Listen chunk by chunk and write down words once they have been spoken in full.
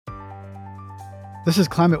This is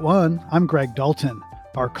Climate One. I'm Greg Dalton.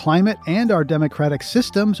 Our climate and our democratic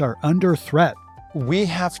systems are under threat. We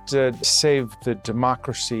have to save the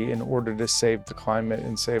democracy in order to save the climate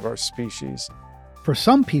and save our species. For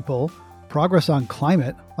some people, progress on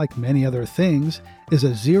climate, like many other things, is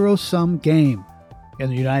a zero-sum game.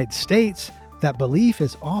 In the United States, that belief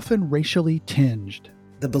is often racially tinged.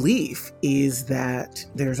 The belief is that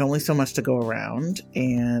there's only so much to go around,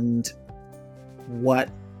 and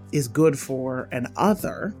what is good for an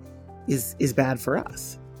other is bad for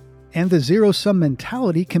us. And the zero-sum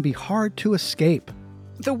mentality can be hard to escape.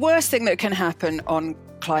 The worst thing that can happen on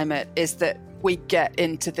climate is that we get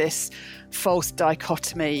into this false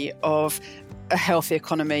dichotomy of a healthy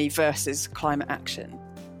economy versus climate action.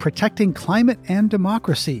 Protecting climate and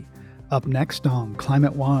democracy. Up next on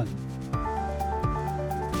Climate One.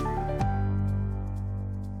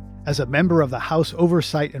 As a member of the House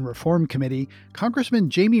Oversight and Reform Committee,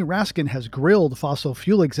 Congressman Jamie Raskin has grilled fossil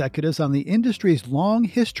fuel executives on the industry's long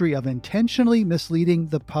history of intentionally misleading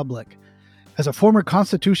the public. As a former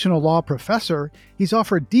constitutional law professor, he's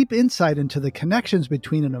offered deep insight into the connections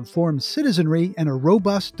between an informed citizenry and a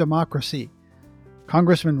robust democracy.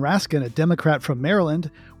 Congressman Raskin, a Democrat from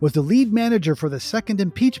Maryland, was the lead manager for the second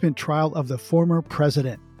impeachment trial of the former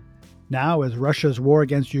president. Now, as Russia's war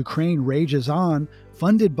against Ukraine rages on,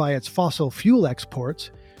 funded by its fossil fuel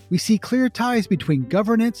exports, we see clear ties between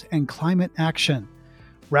governance and climate action.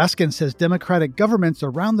 Raskin says democratic governments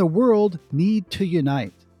around the world need to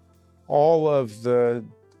unite. All of the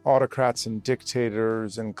autocrats and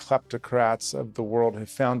dictators and kleptocrats of the world have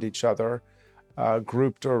found each other,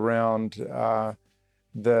 grouped around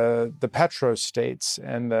the petrostates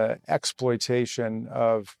and the exploitation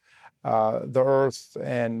of the earth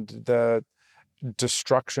and the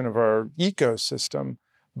destruction of our ecosystem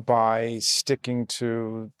by sticking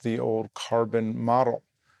to the old carbon model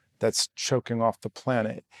that's choking off the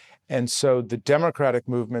planet. And so the democratic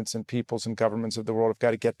movements and peoples and governments of the world have got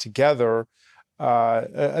to get together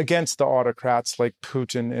against the autocrats like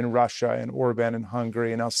Putin in Russia and Orban in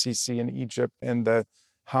Hungary and El-Sisi in Egypt and the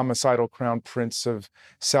homicidal crown prince of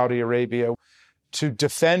Saudi Arabia, to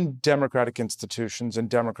defend democratic institutions and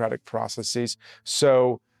democratic processes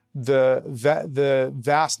so the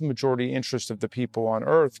vast majority interest of the people on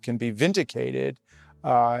earth can be vindicated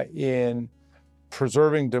in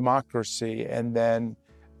preserving democracy and then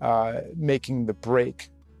making the break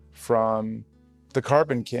from the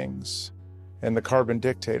carbon kings and the carbon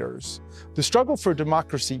dictators. The struggle for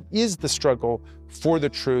democracy is the struggle for the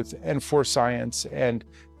truth and for science and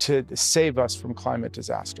to save us from climate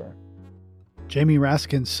disaster. Jamie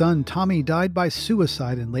Raskin's son, Tommy, died by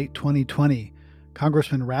suicide in late 2020.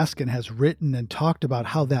 Congressman Raskin has written and talked about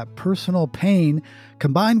how that personal pain,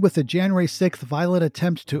 combined with the January 6th violent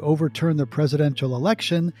attempt to overturn the presidential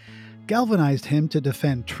election, galvanized him to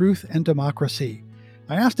defend truth and democracy.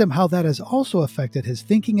 I asked him how that has also affected his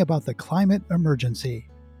thinking about the climate emergency.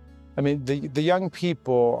 I mean, the young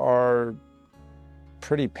people are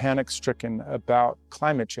pretty panic-stricken about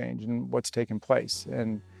climate change and what's taken place.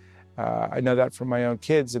 And I know that from my own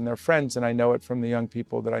kids and their friends, and I know it from the young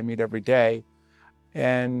people that I meet every day.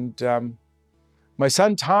 And my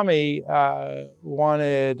son, Tommy,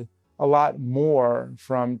 wanted a lot more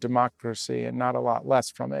from democracy and not a lot less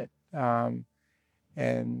from it, and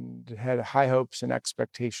had high hopes and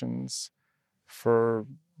expectations for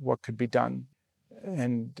what could be done.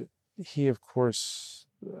 And he, of course,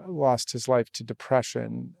 lost his life to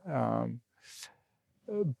depression.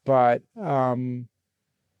 But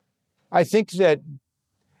I think that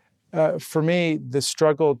for me, the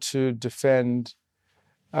struggle to defend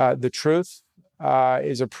the truth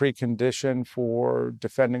is a precondition for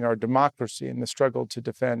defending our democracy, and the struggle to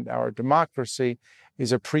defend our democracy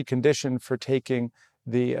is a precondition for taking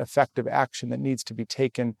the effective action that needs to be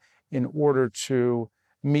taken in order to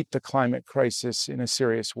meet the climate crisis in a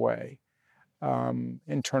serious way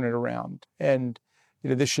and turn it around. And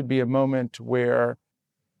this should be a moment where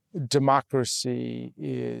democracy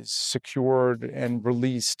is secured and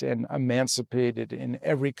released and emancipated in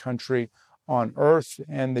every country on earth,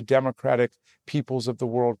 and the democratic peoples of the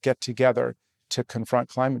world get together to confront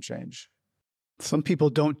climate change. Some people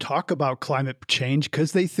don't talk about climate change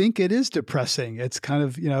because they think it is depressing. It's kind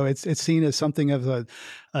of, it's seen as something of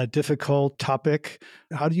a difficult topic.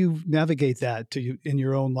 How do you navigate that in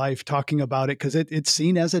your own life, talking about it? Because it's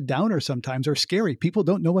seen as a downer sometimes or scary. People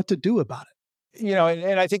don't know what to do about it.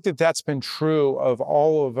 And I think that that's been true of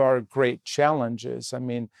all of our great challenges. I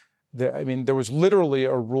mean, there was literally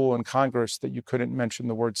a rule in Congress that you couldn't mention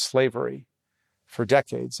the word slavery for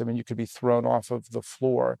decades. I mean, you could be thrown off of the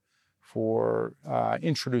floor for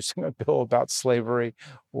introducing a bill about slavery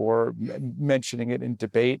or mentioning it in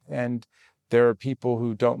debate. And there are people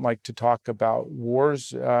who don't like to talk about wars.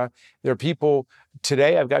 There are people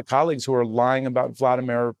today, I've got colleagues who are lying about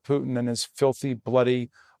Vladimir Putin and his filthy, bloody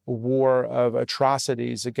war of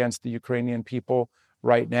atrocities against the Ukrainian people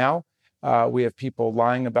right now. We have people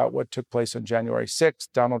lying about what took place on January 6th.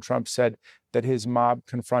 Donald Trump said that his mob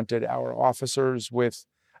confronted our officers with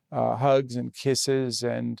hugs and kisses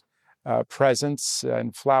and presents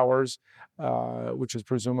and flowers, which is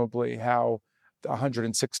presumably how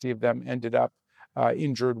 160 of them ended up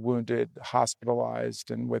injured, wounded,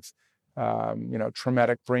 hospitalized, and with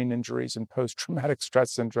traumatic brain injuries and post-traumatic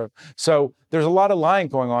stress syndrome. So there's a lot of lying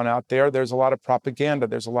going on out there. There's a lot of propaganda.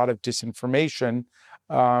 There's a lot of disinformation.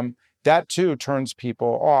 That too turns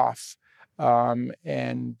people off. I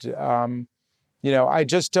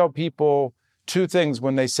just tell people two things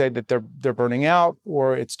when they say that they're burning out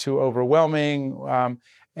or it's too overwhelming.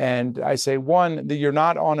 And I say, one, that you're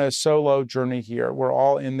not on a solo journey here. We're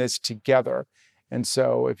all in this together. And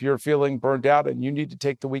so if you're feeling burned out and you need to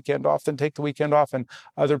take the weekend off, then take the weekend off, and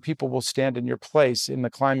other people will stand in your place in the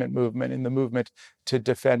climate movement, in the movement to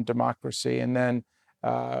defend democracy. And then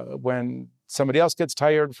when somebody else gets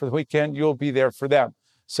tired for the weekend, you'll be there for them.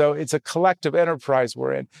 So it's a collective enterprise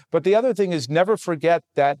we're in. But the other thing is, never forget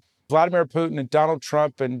that Vladimir Putin and Donald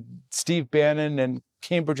Trump and Steve Bannon and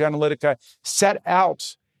Cambridge Analytica set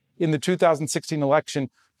out in the 2016 election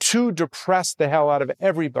to depress the hell out of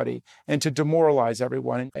everybody and to demoralize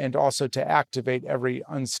everyone, and also to activate every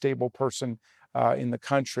unstable person in the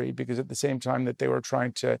country. Because at the same time that they were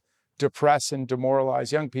trying to depress and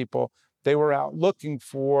demoralize young people, they were out looking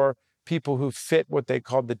for people who fit what they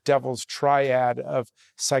called the devil's triad of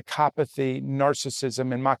psychopathy,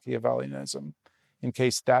 narcissism, and Machiavellianism. In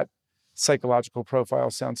case that psychological profile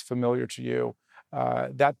sounds familiar to you,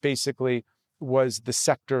 that basically was the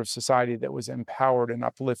sector of society that was empowered and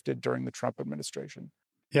uplifted during the Trump administration.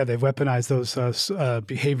 Yeah, they've weaponized those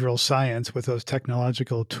behavioral science with those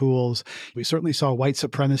technological tools. We certainly saw white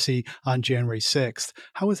supremacy on January 6th.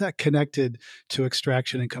 How is that connected to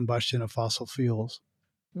extraction and combustion of fossil fuels?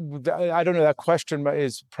 I don't know. That question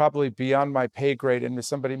is probably beyond my pay grade, and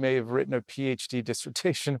somebody may have written a PhD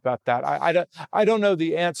dissertation about that. I don't know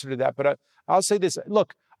the answer to that, but I'll say this.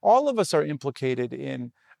 Look, all of us are implicated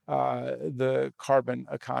in the carbon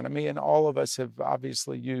economy, and all of us have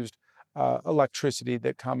obviously used electricity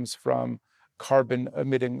that comes from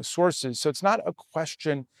carbon-emitting sources. So it's not a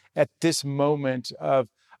question at this moment of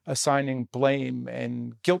assigning blame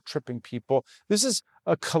and guilt-tripping people. This is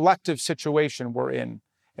a collective situation we're in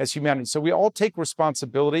as humanity. So we all take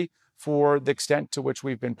responsibility for the extent to which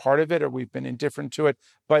we've been part of it or we've been indifferent to it.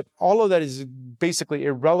 But all of that is basically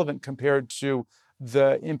irrelevant compared to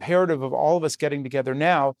the imperative of all of us getting together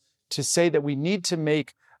now to say that we need to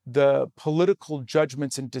make the political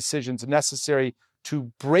judgments and decisions necessary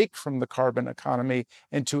to break from the carbon economy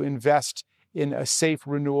and to invest in a safe,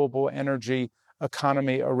 renewable energy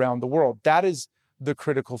economy around the world. That is the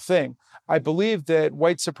critical thing. I believe that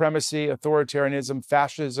white supremacy, authoritarianism,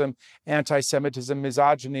 fascism, anti-Semitism,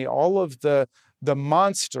 misogyny, all of the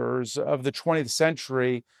monsters of the 20th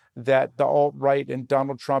century that the alt-right and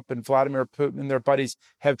Donald Trump and Vladimir Putin and their buddies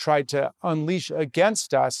have tried to unleash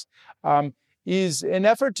against us is an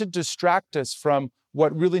effort to distract us from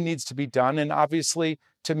what really needs to be done, and obviously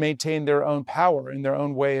to maintain their own power and their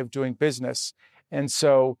own way of doing business. And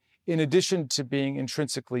so in addition to being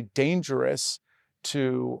intrinsically dangerous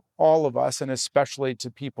to all of us, and especially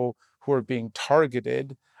to people who are being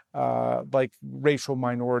targeted, like racial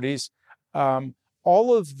minorities,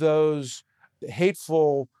 all of those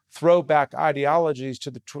hateful throwback ideologies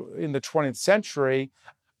in the 20th century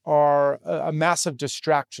are a massive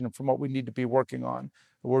distraction from what we need to be working on.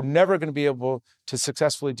 We're never going to be able to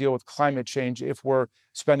successfully deal with climate change if we're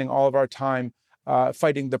spending all of our time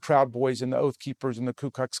fighting the Proud Boys and the Oath Keepers and the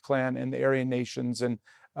Ku Klux Klan and the Aryan Nations and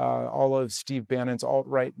all of Steve Bannon's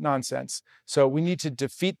alt-right nonsense. So we need to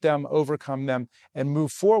defeat them, overcome them, and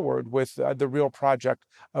move forward with the real project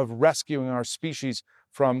of rescuing our species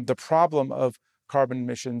from the problem of carbon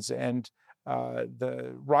emissions and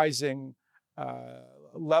the rising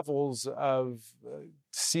levels of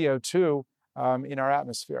CO2 in our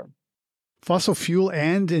atmosphere. Fossil fuel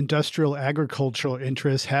and industrial agricultural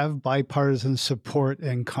interests have bipartisan support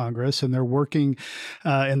in Congress, and they're working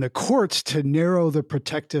in the courts to narrow the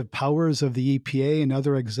protective powers of the EPA and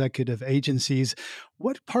other executive agencies.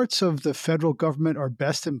 What parts of the federal government are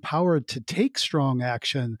best empowered to take strong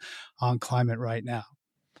action on climate right now?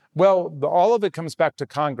 Well, all of it comes back to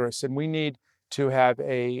Congress, and we need to have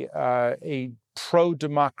a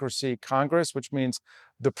pro-democracy Congress, which means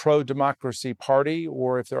the pro-democracy party,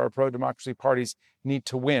 or if there are pro-democracy parties, need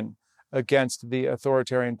to win against the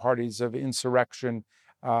authoritarian parties of insurrection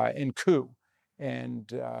and coup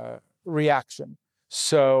and reaction.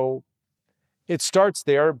 So it starts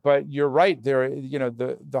there, but you're right. There,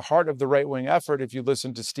 the heart of the right-wing effort, if you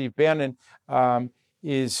listen to Steve Bannon,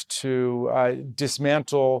 is to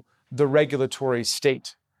dismantle the regulatory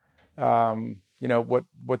state.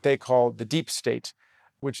 What they call the deep state,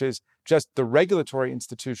 which is just the regulatory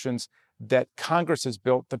institutions that Congress has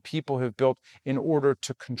built, the people have built in order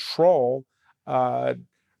to control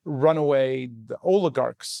runaway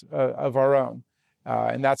oligarchs of our own.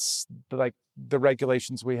 And that's like the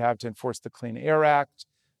regulations we have to enforce the Clean Air Act,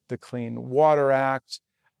 the Clean Water Act,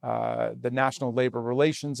 the National Labor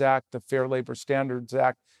Relations Act, the Fair Labor Standards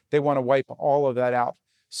Act. They want to wipe all of that out.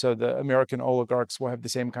 So the American oligarchs will have the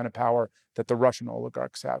same kind of power that the Russian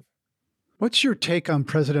oligarchs have. What's your take on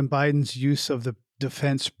President Biden's use of the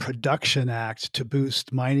Defense Production Act to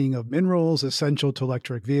boost mining of minerals essential to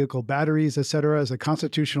electric vehicle batteries, et cetera? As a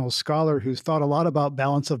constitutional scholar who's thought a lot about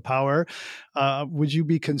balance of power, would you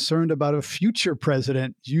be concerned about a future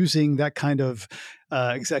president using that kind of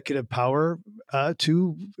executive power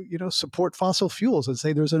to, support fossil fuels and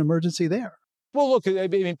say there's an emergency there? Well, look, I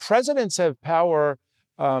mean, presidents have power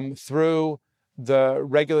through the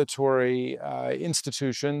regulatory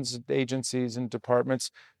institutions, agencies, and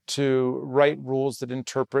departments to write rules that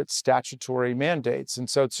interpret statutory mandates. And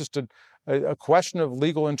so it's just a question of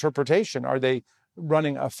legal interpretation. Are they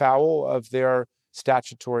running afoul of their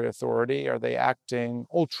statutory authority? Are they acting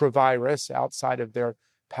ultra vires outside of their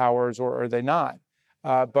powers, or are they not?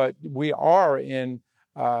 But we are in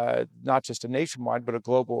not just a nationwide, but a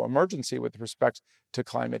global emergency with respect to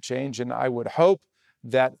climate change. And I would hope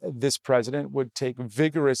that this president would take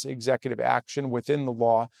vigorous executive action within the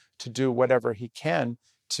law to do whatever he can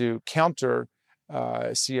to counter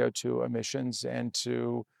CO2 emissions and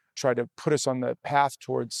to try to put us on the path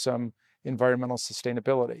towards some environmental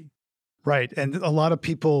sustainability. Right. And a lot of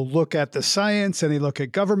people look at the science and they look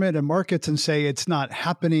at government and markets and say it's not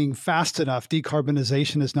happening fast enough.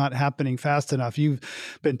 Decarbonization is not happening fast enough. You've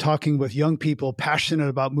been talking with young people passionate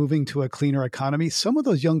about moving to a cleaner economy. Some of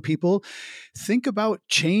those young people think about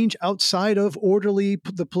change outside of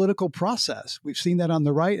the political process. We've seen that on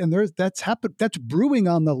the right, and that's brewing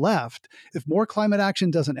on the left. If more climate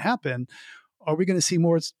action doesn't happen, are we going to see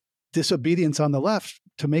more disobedience on the left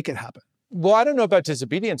to make it happen? Well, I don't know about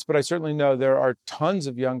disobedience, but I certainly know there are tons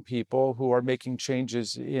of young people who are making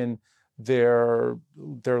changes in their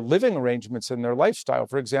living arrangements and their lifestyle.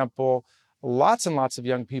 For example, lots and lots of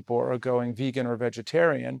young people are going vegan or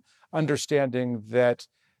vegetarian, understanding that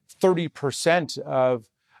 30% of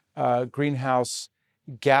greenhouse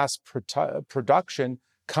gas production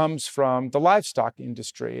comes from the livestock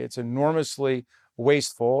industry. It's enormously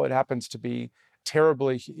wasteful. It happens to be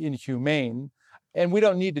terribly inhumane. And we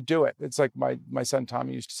don't need to do it. It's like my son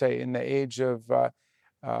Tommy used to say, in the age of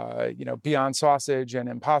Beyond Sausage and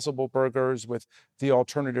Impossible Burgers with the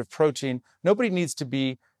alternative protein, nobody needs to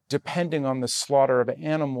be depending on the slaughter of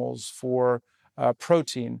animals for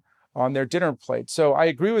protein on their dinner plate. So I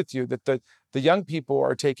agree with you that the young people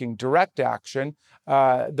are taking direct action.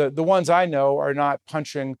 The ones I know are not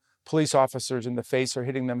punching police officers in the face or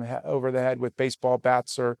hitting them over the head with baseball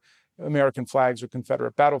bats or American flags or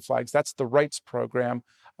Confederate battle flags. That's the rights program.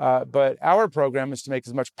 But our program is to make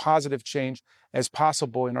as much positive change as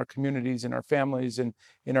possible in our communities, in our families, and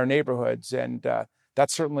in our neighborhoods. And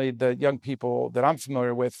that's certainly the young people that I'm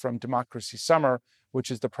familiar with from Democracy Summer, which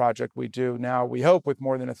is the project we do now. We hope with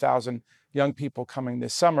more than 1,000 young people coming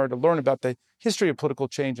this summer to learn about the history of political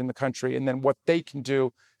change in the country and then what they can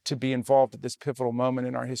do to be involved at this pivotal moment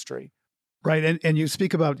in our history. Right. And you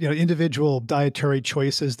speak about, individual dietary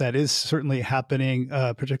choices. That is certainly happening,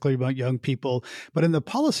 particularly among young people. But in the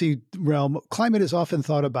policy realm, climate is often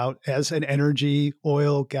thought about as an energy,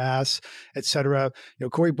 oil, gas, et cetera.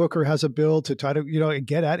 Cory Booker has a bill to try to,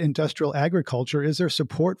 get at industrial agriculture. Is there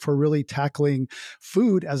support for really tackling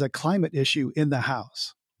food as a climate issue in the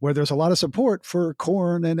House, where there's a lot of support for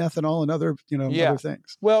corn and ethanol and other, other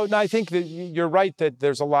things? Well, no, I think that you're right that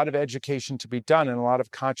there's a lot of education to be done and a lot of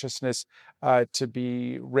consciousness to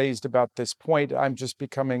be raised about this point. I'm just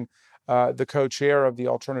becoming the co-chair of the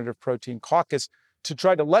Alternative Protein Caucus to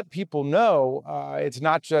try to let people know it's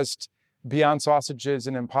not just Beyond Sausages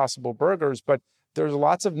and Impossible Burgers, but there's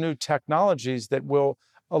lots of new technologies that will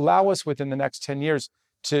allow us within the next 10 years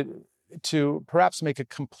to perhaps make a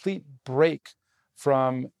complete break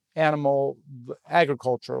from animal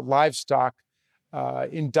agriculture, livestock,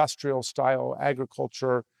 industrial style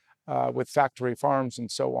agriculture with factory farms and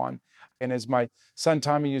so on. And as my son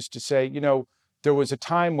Tommy used to say, there was a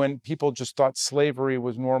time when people just thought slavery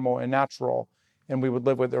was normal and natural, and we would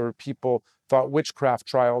live with it, or people thought witchcraft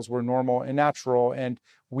trials were normal and natural, and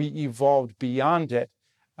we evolved beyond it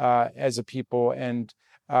as a people, and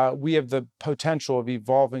we have the potential of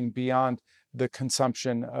evolving beyond the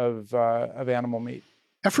consumption of animal meat.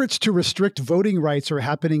 Efforts to restrict voting rights are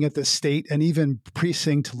happening at the state and even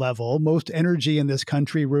precinct level. Most energy in this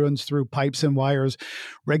country runs through pipes and wires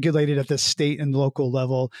regulated at the state and local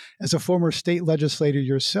level. As a former state legislator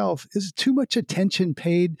yourself, is too much attention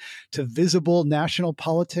paid to visible national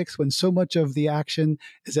politics when so much of the action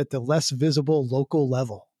is at the less visible local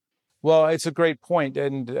level? Well, it's a great point.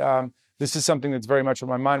 And this is something that's very much on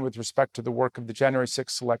my mind with respect to the work of the January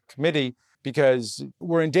 6th Select Committee, because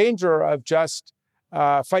we're in danger of just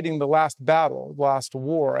fighting the last battle, the last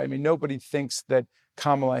war. I mean, nobody thinks that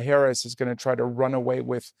Kamala Harris is going to try to run away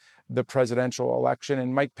with the presidential election,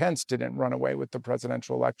 and Mike Pence didn't run away with the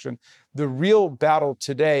presidential election. The real battle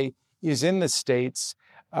today is in the states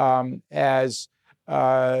as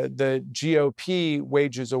the GOP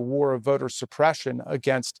wages a war of voter suppression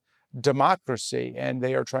against democracy, and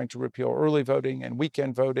they are trying to repeal early voting and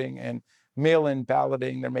weekend voting and mail-in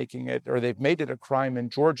balloting. They're making it, or they've made it a crime in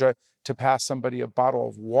Georgia to pass somebody a bottle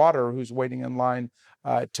of water who's waiting in line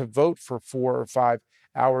to vote for 4 or 5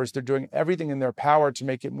 hours. They're doing everything in their power to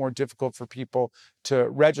make it more difficult for people to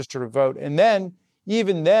register to vote. And then,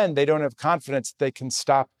 even then, they don't have confidence that they can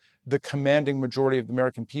stop the commanding majority of the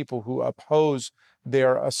American people who oppose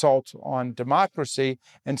their assault on democracy.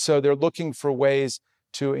 And so they're looking for ways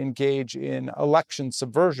to engage in election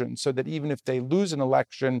subversion so that even if they lose an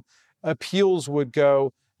election, appeals would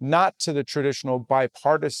go not to the traditional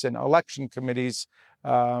bipartisan election committees,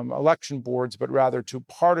 election boards, but rather to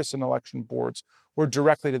partisan election boards, or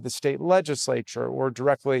directly to the state legislature, or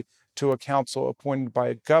directly to a council appointed by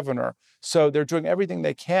a governor. So they're doing everything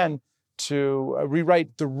they can to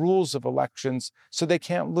rewrite the rules of elections so they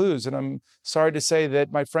can't lose. And I'm sorry to say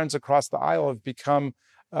that my friends across the aisle have become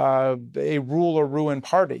a rule or ruin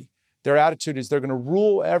party. Their attitude is they're going to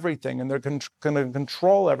rule everything and they're going to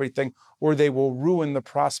control everything, or they will ruin the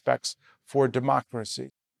prospects for democracy.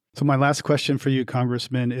 So my last question for you,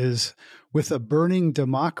 Congressman, is with a burning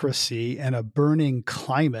democracy and a burning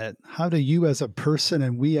climate, how do you as a person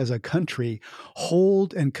and we as a country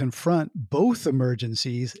hold and confront both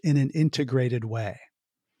emergencies in an integrated way?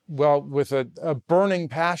 Well, with a burning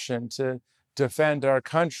passion to defend our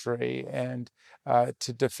country and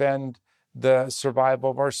to defend the survival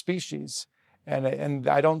of our species. And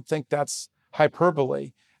I don't think that's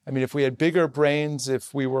hyperbole. I mean, if we had bigger brains,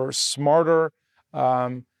 if we were smarter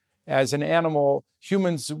as an animal,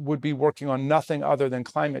 humans would be working on nothing other than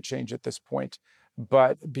climate change at this point.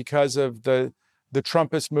 But because of the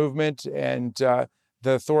Trumpist movement and the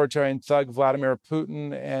authoritarian thug Vladimir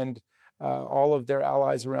Putin and all of their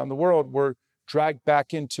allies around the world, we're dragged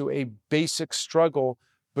back into a basic struggle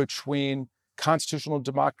between constitutional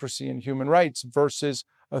democracy and human rights versus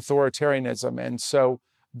authoritarianism. And so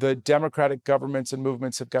the democratic governments and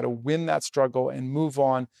movements have got to win that struggle and move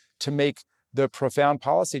on to make the profound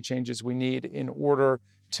policy changes we need in order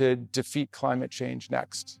to defeat climate change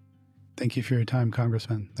next. Thank you for your time,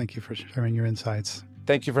 Congressman. Thank you for sharing your insights.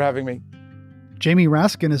 Thank you for having me. Jamie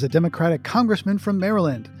Raskin is a Democratic congressman from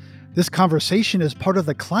Maryland. This conversation is part of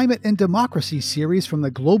the Climate and Democracy series from the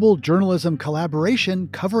Global Journalism Collaboration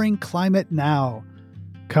covering climate now.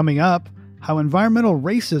 Coming up, how environmental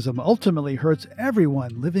racism ultimately hurts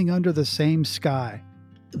everyone living under the same sky.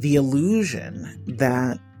 The illusion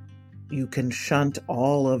that you can shunt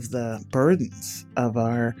all of the burdens of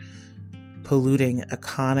our polluting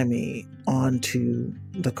economy onto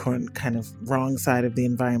the kind of wrong side of the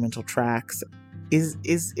environmental tracks is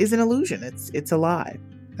an illusion. It's a lie.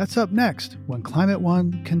 That's up next when Climate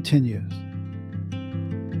One continues.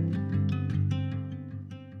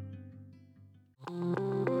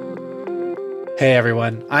 Hey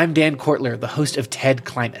everyone, I'm Dan Kortler, the host of TED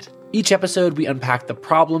Climate. Each episode, we unpack the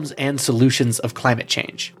problems and solutions of climate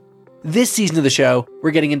change. This season of the show, we're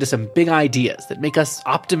getting into some big ideas that make us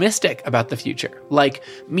optimistic about the future, like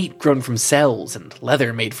meat grown from cells and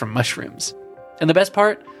leather made from mushrooms. And the best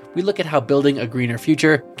part? We look at how building a greener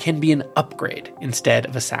future can be an upgrade instead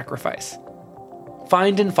of a sacrifice.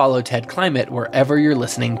 Find and follow TED Climate wherever you're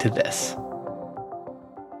listening to this.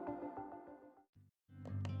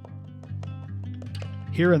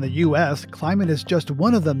 Here in the U.S., climate is just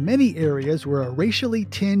one of the many areas where a racially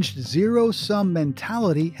tinged zero-sum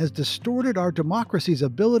mentality has distorted our democracy's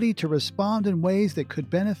ability to respond in ways that could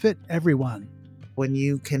benefit everyone. When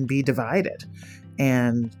you can be divided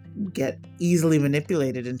and get easily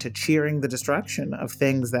manipulated into cheering the destruction of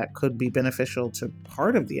things that could be beneficial to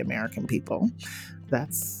part of the American people,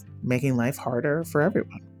 that's making life harder for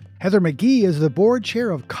everyone. Heather McGhee is the board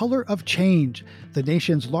chair of Color of Change, the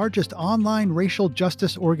nation's largest online racial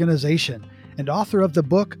justice organization, and author of the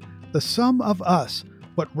book, The Sum of Us,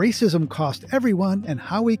 What Racism Cost Everyone and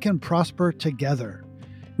How We Can Prosper Together.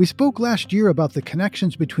 We spoke last year about the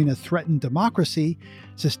connections between a threatened democracy,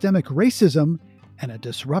 systemic racism, and a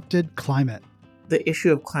disrupted climate. The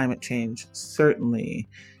issue of climate change certainly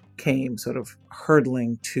came sort of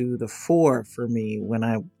hurtling to the fore for me when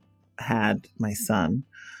I had my son.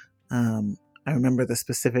 I remember the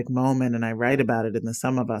specific moment, and I write about it in The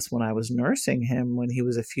Sum of Us, when I was nursing him when he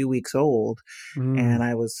was a few weeks old, and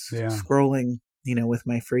I was scrolling, with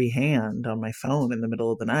my free hand on my phone in the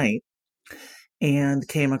middle of the night, and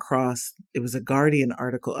came across, it was a Guardian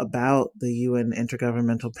article about the UN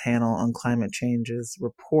Intergovernmental Panel on Climate Change's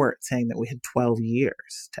report saying that we had 12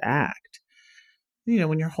 years to act.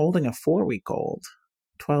 When you're holding a 4-week-old,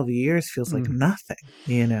 12 years feels like nothing,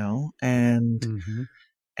 and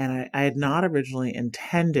I had not originally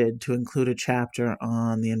intended to include a chapter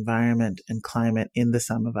on the environment and climate in The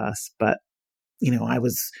Sum of Us, but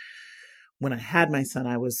when I had my son,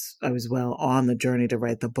 I was well on the journey to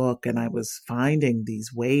write the book, and I was finding these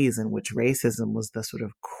ways in which racism was the sort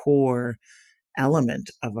of core element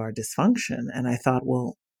of our dysfunction. And I thought,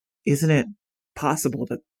 well, isn't it possible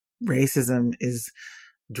that racism is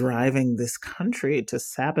driving this country to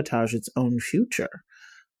sabotage its own future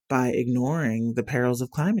by ignoring the perils of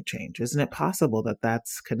climate change? Isn't it possible that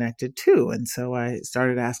that's connected too? And so I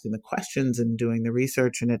started asking the questions and doing the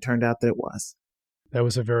research, and it turned out that it was. That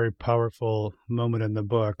was a very powerful moment in the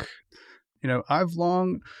book. I've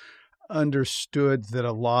long understood that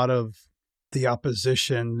a lot of the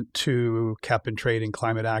opposition to cap and trade and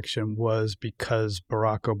climate action was because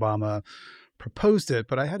Barack Obama proposed it,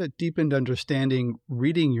 but I had a deepened understanding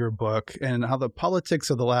reading your book and how the politics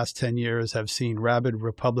of the last 10 years have seen rabid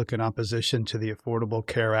Republican opposition to the Affordable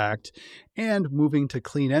Care Act and moving to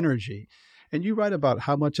clean energy. And you write about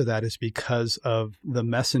how much of that is because of the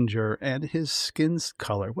messenger and his skin's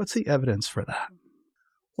color. What's the evidence for that?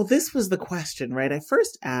 Well, this was the question, right? I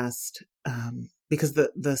first asked, because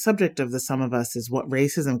the subject of The Sum of Us is what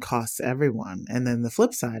racism costs everyone. And then the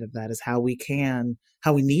flip side of that is how we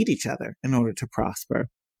need each other in order to prosper.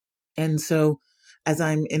 And so as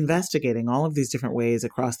I'm investigating all of these different ways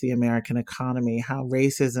across the American economy, how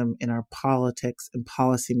racism in our politics and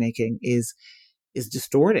policymaking is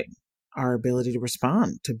distorting our ability to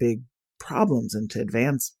respond to big problems and to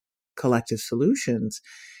advance collective solutions,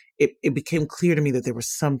 it became clear to me that there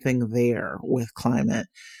was something there with climate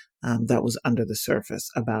that was under the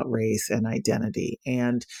surface about race and identity.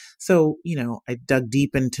 And so, I dug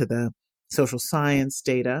deep into the social science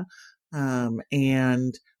data,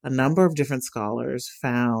 and a number of different scholars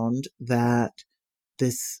found that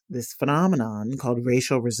this phenomenon called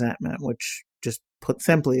racial resentment, which just put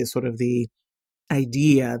simply is sort of the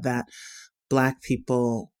idea that Black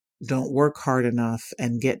people don't work hard enough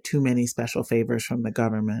and get too many special favors from the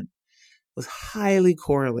government, was highly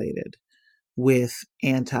correlated with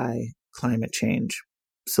anti-climate change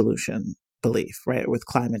solution belief, right? With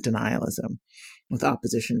climate denialism, with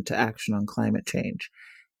opposition to action on climate change.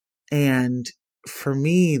 And for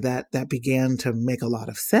me, that began to make a lot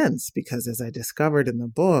of sense, because as I discovered in the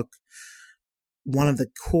book, one of the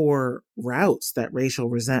core routes that racial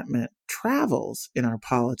resentment travels in our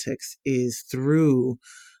politics is through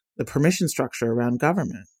the permission structure around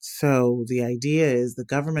government. So the idea is the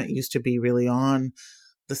government used to be really on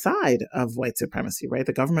the side of white supremacy, right?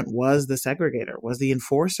 The government was the segregator, was the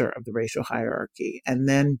enforcer of the racial hierarchy. And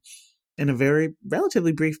then in a very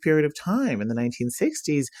relatively brief period of time in the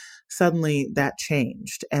 1960s, suddenly that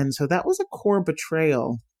changed. And so that was a core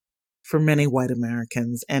betrayal for many white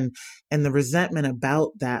Americans. And the resentment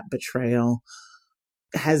about that betrayal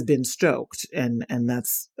has been stoked. And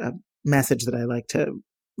that's a message that I like to,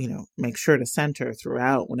 make sure to center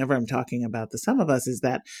throughout whenever I'm talking about The Sum of Us, is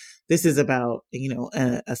that this is about,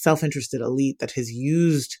 a self-interested elite that has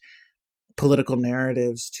used political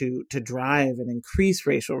narratives to drive and increase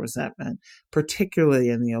racial resentment, particularly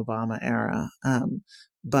in the Obama era.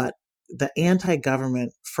 But the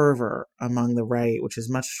anti-government fervor among the right, which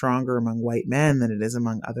is much stronger among white men than it is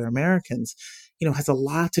among other Americans, has a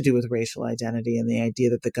lot to do with racial identity and the idea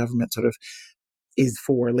that the government sort of is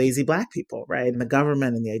for lazy Black people, right? And the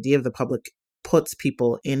government and the idea of the public puts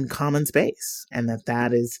people in common space, and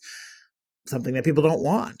that is something that people don't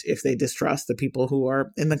want if they distrust the people who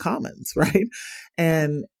are in the commons, right?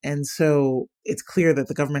 And so it's clear that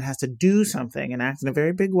the government has to do something and act in a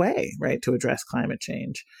very big way, right, to address climate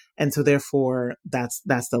change. And so therefore, that's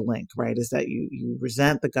the link, right, is that you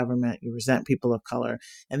resent the government, you resent people of color.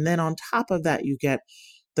 And then on top of that, you get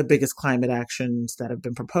the biggest climate actions that have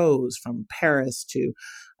been proposed, from Paris to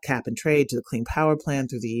cap and trade to the Clean Power Plan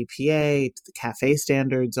through the EPA to the CAFE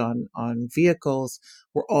standards on vehicles,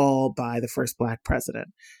 were all by the first Black president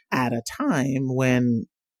at a time when,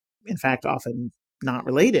 in fact, often not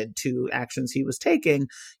related to actions he was taking,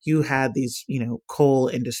 you had these, coal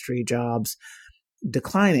industry jobs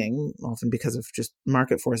declining, often because of just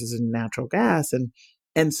market forces in natural gas.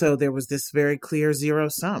 And so there was this very clear zero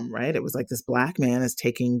sum, right? It was like this Black man is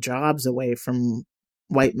taking jobs away from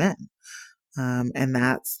white men. And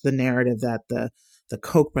that's the narrative that the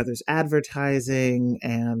Koch brothers advertising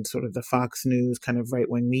and sort of the Fox News kind of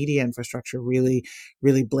right-wing media infrastructure really,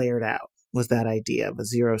 really blared out, was that idea of a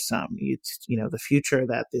zero sum. The future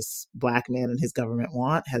that this Black man and his government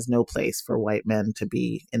want has no place for white men to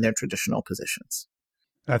be in their traditional positions.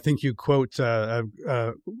 I think you quote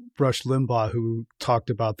Rush Limbaugh, who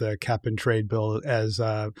talked about the cap and trade bill as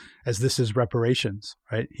this is reparations,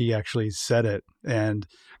 right? He actually said it. And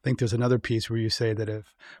I think there's another piece where you say that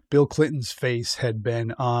if Bill Clinton's face had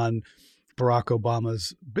been on Barack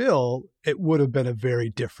Obama's bill, it would have been a very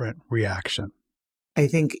different reaction. I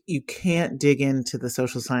think you can't dig into the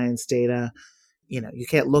social science data. You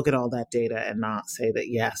can't look at all that data and not say that,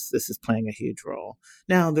 yes, this is playing a huge role.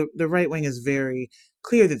 Now, the right wing is very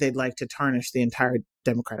clear that they'd like to tarnish the entire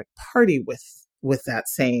Democratic Party with that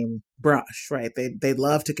same brush, right? They'd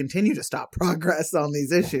love to continue to stop progress on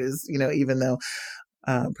these issues, even though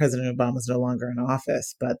President Obama is no longer in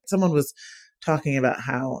office. But someone was talking about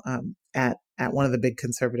how at one of the big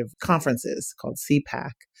conservative conferences called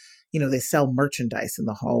CPAC, they sell merchandise in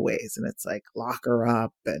the hallways, and it's like lock her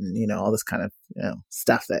up and, all this kind of,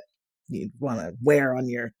 stuff that you'd want to wear on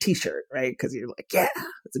your T-shirt, right? Because you're like, yeah,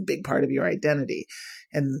 it's a big part of your identity.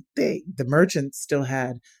 And the merchants still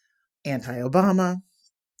had anti-Obama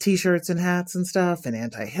T-shirts and hats and stuff, and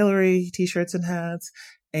anti-Hillary T-shirts and hats,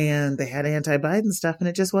 and they had anti-Biden stuff, and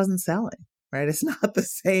it just wasn't selling. Right? It's not the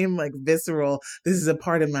same like visceral, this is a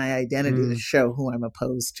part of my identity to show who I'm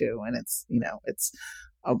opposed to. And it's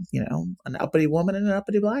an uppity woman and an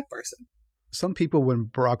uppity Black person. Some people, when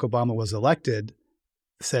Barack Obama was elected,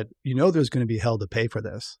 said, there's going to be hell to pay for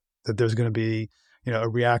this, that there's going to be, a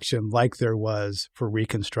reaction like there was for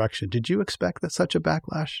Reconstruction. Did you expect that such a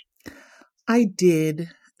backlash? I did.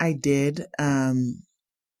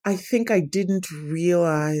 I think I didn't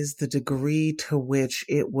realize the degree to which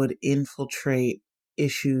it would infiltrate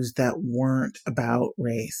issues that weren't about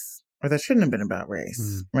race, or that shouldn't have been about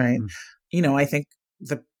race, right? I think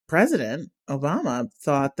the president, Obama,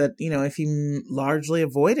 thought that, if he largely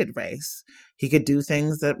avoided race, he could do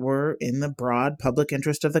things that were in the broad public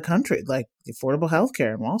interest of the country, like affordable health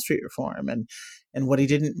care and Wall Street reform. And what he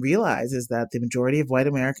didn't realize is that the majority of white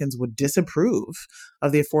Americans would disapprove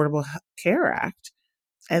of the Affordable Care Act,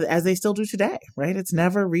 as they still do today, right? It's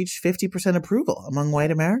never reached 50% approval among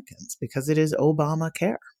white Americans because it is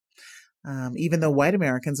Obamacare, even though white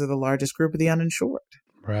Americans are the largest group of the uninsured.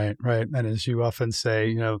 Right. And as you often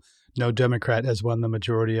say, no Democrat has won the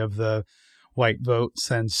majority of the white vote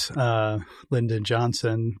since Lyndon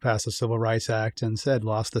Johnson passed the Civil Rights Act and said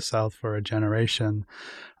lost the South for a generation.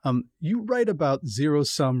 You write about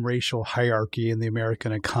zero-sum racial hierarchy in the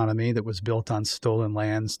American economy that was built on stolen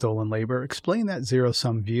land, stolen labor. Explain that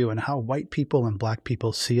zero-sum view and how white people and Black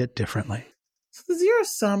people see it differently. So the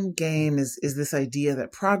zero-sum game is this idea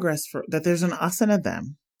that that there's an us and a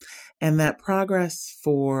them, and that progress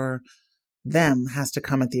for them has to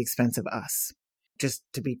come at the expense of us. Just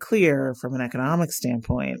to be clear, from an economic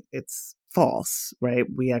standpoint, it's false, right?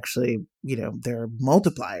 We actually, there are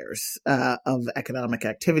multipliers of economic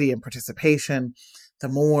activity and participation. The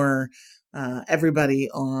more everybody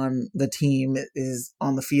on the team is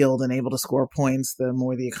on the field and able to score points, the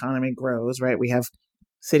more the economy grows, right? We have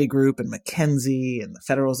Citigroup and McKinsey and the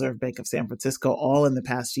Federal Reserve Bank of San Francisco all in the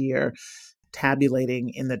past year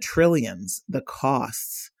tabulating in the trillions the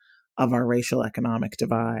costs of our racial economic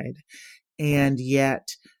divide. And yet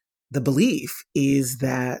the belief is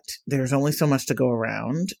that there's only so much to go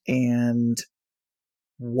around, and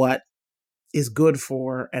what is good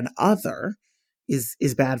for an other is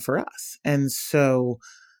bad for us. And so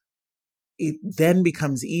it then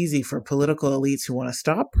becomes easy for political elites who want to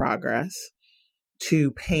stop progress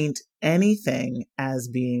to paint anything as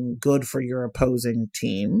being good for your opposing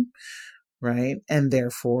team, right? And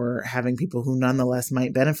therefore having people who nonetheless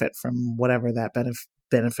might benefit from whatever that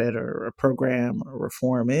benefit or a program or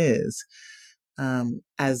reform is,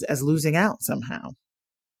 as losing out somehow.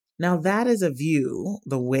 Now, that is a view,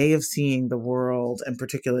 the way of seeing the world, and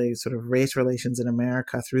particularly sort of race relations in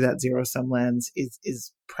America through that zero-sum lens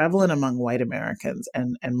is prevalent among white Americans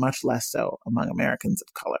and much less so among Americans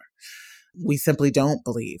of color. We simply don't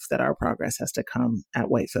believe that our progress has to come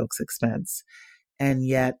at white folks' expense. And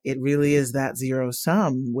yet it really is that zero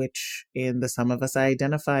sum, which in the sum of us I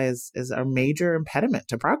identify as our major impediment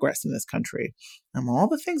to progress in this country. All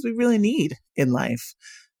the things we really need in life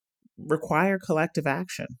require collective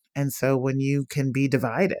action. And so when you can be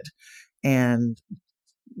divided and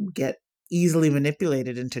get easily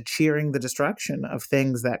manipulated into cheering the destruction of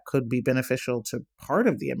things that could be beneficial to part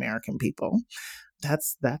of the American people,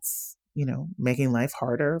 that's making life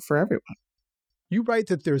harder for everyone. You write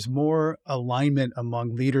that there's more alignment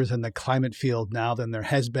among leaders in the climate field now than there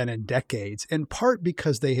has been in decades, in part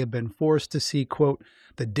because they have been forced to see, quote,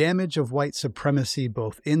 the damage of white supremacy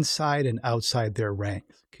both inside and outside their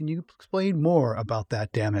ranks. Can you explain more about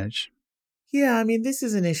that damage? Yeah, this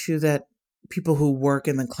is an issue that people who work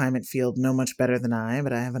in the climate field know much better than I,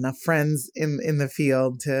 but I have enough friends in the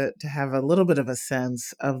field to have a little bit of a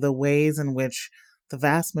sense of the ways in which the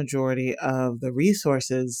vast majority of the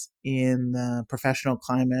resources in the professional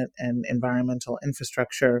climate and environmental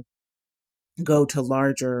infrastructure go to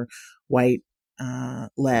larger white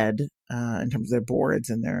led in terms of their boards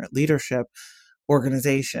and their leadership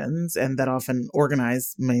organizations, and that often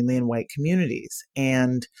organize mainly in white communities.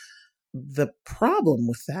 And the problem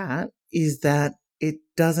with that is that it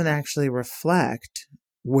doesn't actually reflect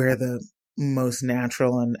where the most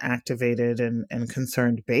natural and activated and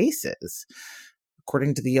concerned base is.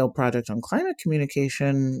 According to the Yale Project on Climate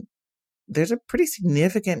Communication, there's a pretty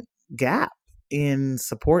significant gap in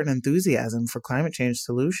support and enthusiasm for climate change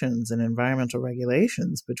solutions and environmental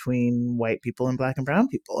regulations between white people and Black and brown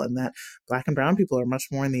people, and that Black and brown people are much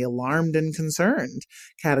more in the alarmed and concerned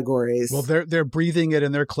categories. Well, they're breathing it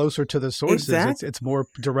and they're closer to the sources. Exactly. It's more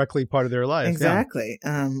directly part of their life. Exactly.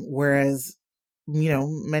 Yeah. Whereas,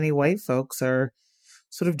 many white folks are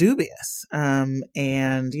sort of dubious. And,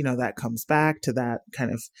 that comes back to that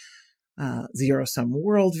kind of zero-sum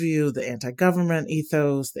worldview, the anti-government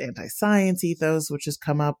ethos, the anti-science ethos, which has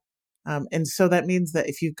come up. And so that means that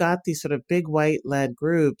if you've got these sort of big white-led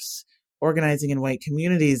groups organizing in white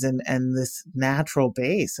communities and this natural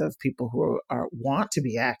base of people who want to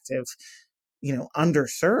be active,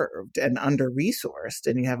 underserved and under-resourced,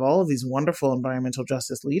 and you have all of these wonderful environmental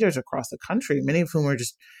justice leaders across the country, many of whom are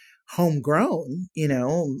just homegrown,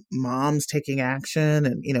 moms taking action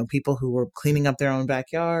and, people who were cleaning up their own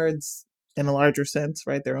backyards in a larger sense,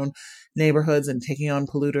 right? Their own neighborhoods and taking on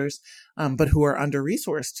polluters, but who are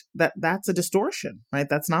under-resourced. That's a distortion, right?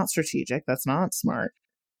 That's not strategic. That's not smart.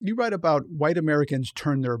 You write about white Americans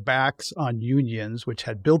turned their backs on unions, which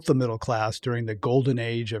had built the middle class during the golden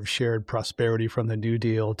age of shared prosperity from the New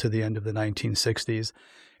Deal to the end of the 1960s.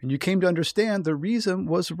 And you came to understand the reason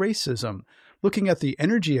was racism. Looking at the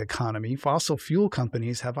energy economy, fossil fuel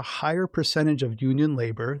companies have a higher percentage of union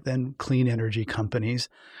labor than clean energy companies.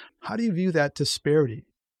 How do you view that disparity?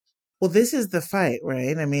 Well, this is the fight,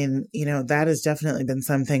 right? That has definitely been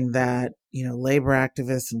something that, labor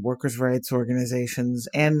activists and workers' rights organizations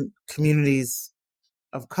and communities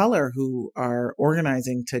of color who are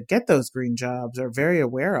organizing to get those green jobs are very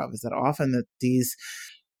aware of, is that often that these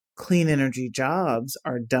clean energy jobs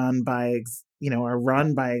are done by, are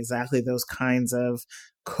run by exactly those kinds of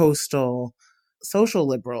coastal social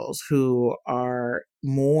liberals who are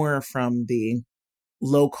more from the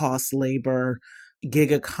low-cost labor,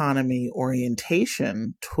 gig economy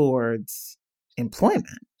orientation towards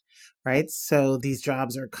employment, right? So these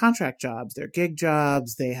jobs are contract jobs, they're gig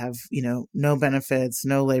jobs, they have, no benefits,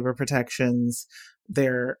 no labor protections.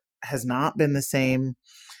 There has not been the same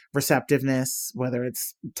receptiveness, whether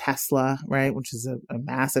it's Tesla, right, which is a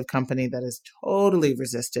massive company that has totally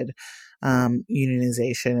resisted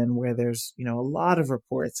unionization, and where there's a lot of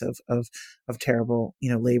reports of terrible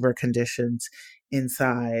labor conditions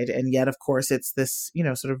inside, and yet of course it's this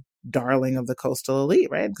sort of darling of the coastal elite,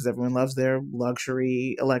 right? Because everyone loves their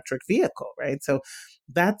luxury electric vehicle, right? So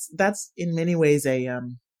that's in many ways a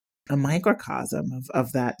microcosm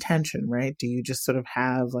of that tension, right? Do you just sort of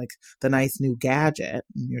have like the nice new gadget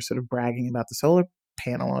and you're sort of bragging about the solar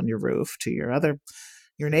panel on your roof to your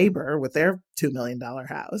neighbor with their $2 million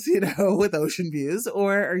house, with ocean views?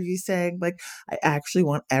 Or are you saying like, I actually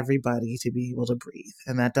want everybody to be able to breathe?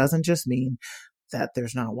 And that doesn't just mean that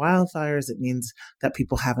there's not wildfires. It means that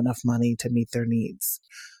people have enough money to meet their needs.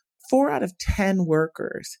 4 out of 10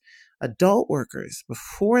 workers, adult workers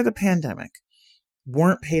before the pandemic,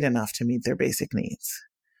 weren't paid enough to meet their basic needs.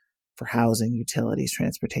 for housing, utilities,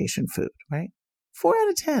 transportation, food, right? 4 out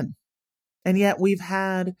of 10. And yet we've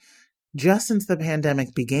had, just since the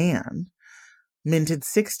pandemic began, minted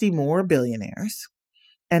 60 more billionaires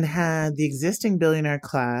and had the existing billionaire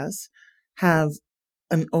class have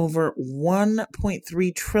an over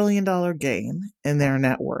 $1.3 trillion gain in their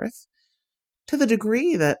net worth, to the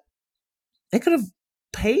degree that they could have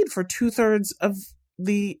paid for 2/3 of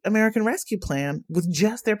the American Rescue Plan with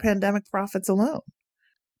just their pandemic profits alone.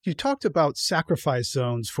 You talked about sacrifice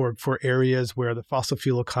zones for areas where the fossil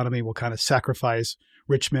fuel economy will kind of sacrifice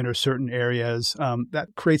Richmond or certain areas. That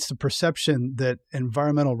creates the perception that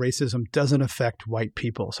environmental racism doesn't affect white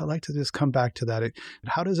people. So I'd like to just come back to that.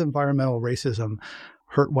 How does environmental racism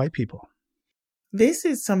hurt white people? This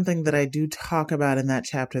is something that I do talk about in that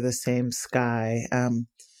chapter, The Same Sky,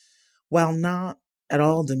 while not at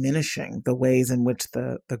all diminishing the ways in which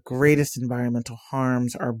the greatest environmental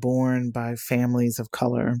harms are borne by families of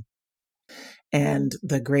color, and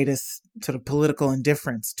the greatest sort of political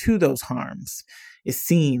indifference to those harms is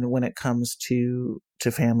seen when it comes to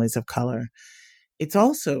families of color. It's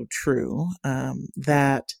also true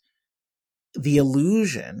that the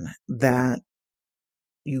illusion that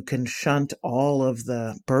you can shunt all of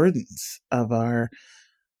the burdens of our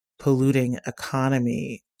polluting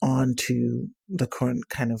economy onto the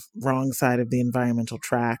kind of wrong side of the environmental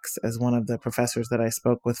tracks, as one of the professors that I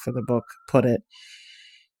spoke with for the book put it,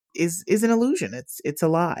 is an illusion. It's a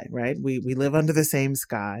lie, right? We live under the same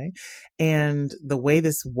sky. And the way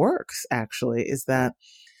this works actually is that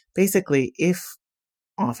basically, if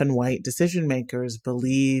often white decision makers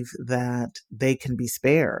believe that they can be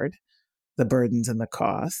spared the burdens and the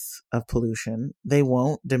costs of pollution, they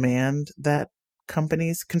won't demand that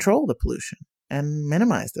companies control the pollution and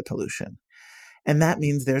minimize the pollution. And that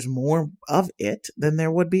means there's more of it than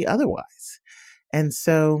there would be otherwise. And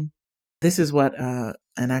so this is what an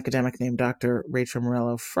academic named Dr. Rachel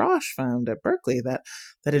Morello-Frosch found at Berkeley, that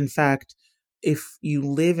in fact, if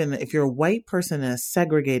you're a white person in a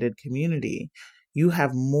segregated community, you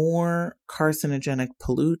have more carcinogenic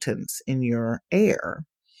pollutants in your air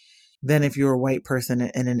than if you're a white person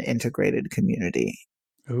in an integrated community.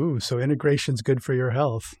 Ooh, so integration's good for your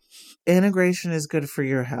health. Integration is good for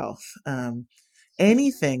your health.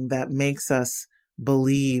 Anything that makes us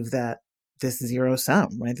believe that this zero sum,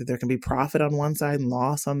 right, that there can be profit on one side and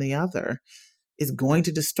loss on the other, is going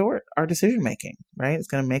to distort our decision making, right? It's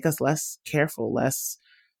going to make us less careful, less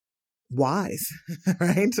wise,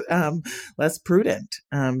 right? Less prudent,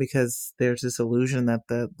 because there's this illusion that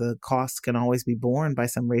the costs can always be borne by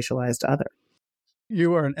some racialized other.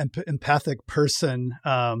 You are an empathic person.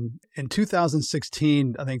 In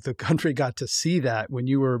 2016, I think the country got to see that when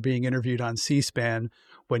you were being interviewed on C-SPAN,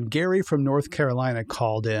 when Gary from North Carolina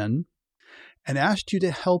called in and asked you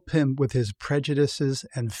to help him with his prejudices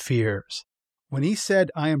and fears. When he said,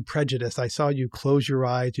 "I am prejudiced," I saw you close your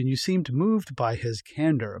eyes and you seemed moved by his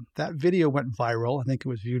candor. That video went viral. I think it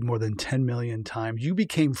was viewed more than 10 million times. You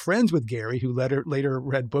became friends with Gary, who later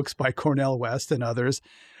read books by Cornel West and others.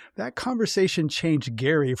 That conversation changed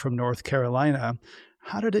Gary from North Carolina.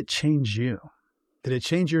 How did it change you? Did it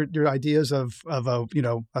change your ideas of a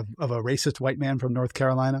racist white man from North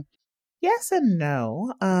Carolina? Yes and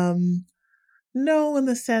no. No, in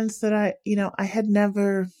the sense that I had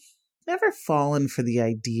never fallen for the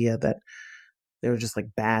idea that there were just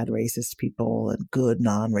like bad racist people and good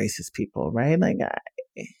non-racist people, right? Like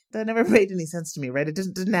that never made any sense to me, right? It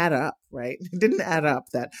didn't add up, right? It didn't add up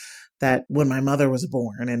that when my mother was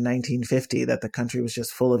born in 1950, that the country was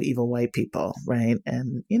just full of evil white people, right?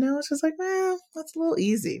 And it's just like, well, that's a little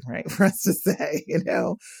easy, right, for us to say,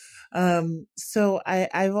 So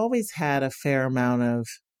I've always had a fair amount of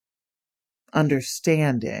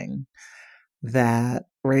understanding that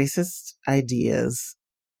racist ideas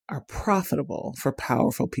are profitable for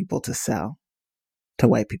powerful people to sell to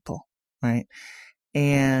white people, right?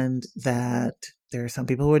 And that there are some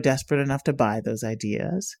people who are desperate enough to buy those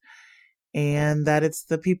ideas, and that it's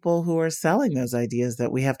the people who are selling those ideas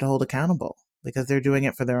that we have to hold accountable because they're doing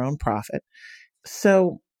it for their own profit.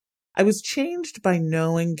 So I was changed by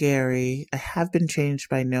knowing Gary. I have been changed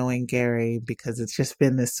by knowing Gary because it's just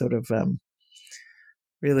been this sort of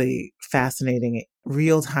really fascinating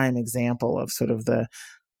real-time example of sort of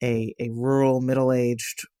a rural,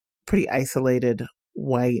 middle-aged, pretty isolated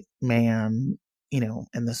white man,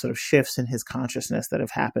 and the sort of shifts in his consciousness that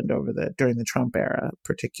have happened during the Trump era,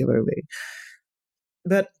 particularly.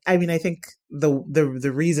 But I mean, I think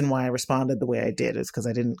the reason why I responded the way I did is because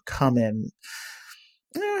I didn't come in.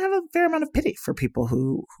 I have a fair amount of pity for people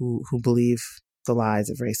who believe the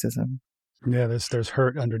lies of racism. Yeah, there's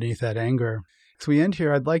hurt underneath that anger. As we end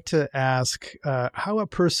here, I'd like to ask how a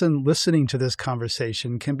person listening to this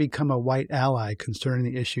conversation can become a white ally concerning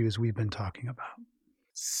the issues we've been talking about.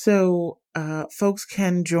 So folks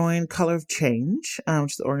can join Color of Change,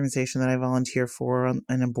 which is the organization that I volunteer for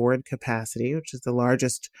in a board capacity, which is the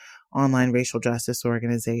largest online racial justice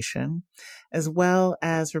organization, as well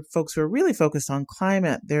as for folks who are really focused on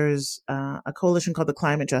climate. There's a coalition called the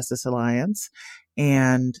Climate Justice Alliance,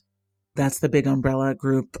 and that's the big umbrella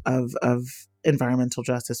group of environmental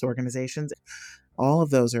justice organizations. All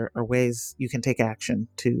of those are ways you can take action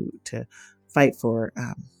to fight for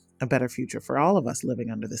a better future for all of us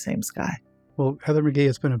living under the same sky. Well, Heather McGhee,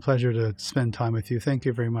 it's been a pleasure to spend time with you. Thank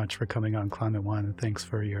you very much for coming on Climate One, and thanks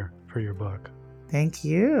for your book. Thank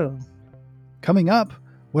you. Coming up,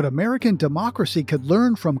 what American democracy could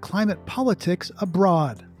learn from climate politics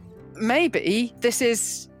abroad. Maybe this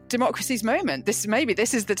is democracy's moment. This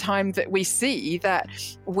is the time that we see that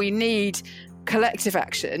we need collective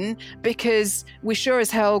action, because we sure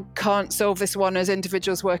as hell can't solve this one as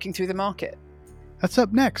individuals working through the market. That's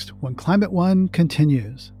up next when Climate One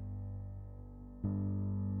continues.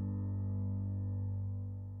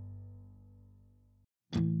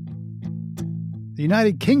 The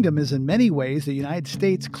United Kingdom is in many ways the United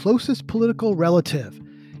States' closest political relative.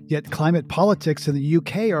 Yet climate politics in the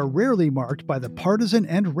UK are rarely marked by the partisan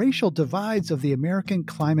and racial divides of the American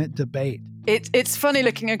climate debate. It's funny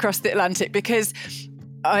looking across the Atlantic, because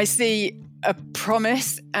I see a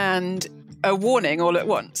promise and a warning all at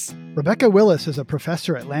once. Rebecca Willis is a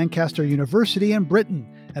professor at Lancaster University in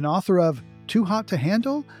Britain and author of Too Hot to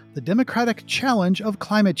Handle? The Democratic Challenge of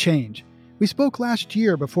Climate Change. We spoke last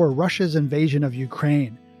year before Russia's invasion of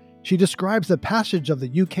Ukraine. She describes the passage of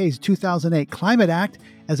the UK's 2008 Climate Act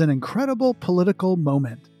as an incredible political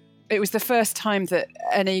moment. It was the first time that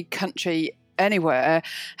any country anywhere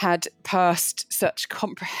had passed such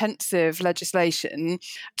comprehensive legislation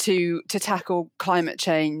to tackle climate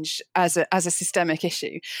change as a systemic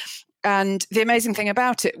issue. And the amazing thing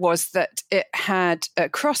about it was that it had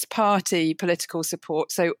cross-party political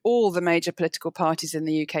support. So all the major political parties in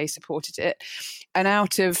the UK supported it. And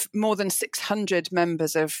out of more than 600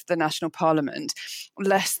 members of the National Parliament,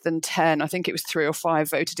 less than 10, I think it was 3 or 5,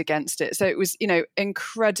 voted against it. So it was,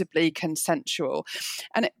 incredibly consensual.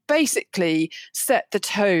 And it basically set the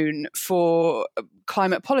tone for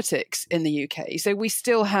climate politics in the UK. So we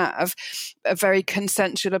still have a very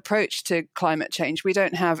consensual approach to climate change. We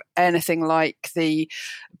don't have anything like the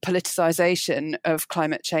politicization of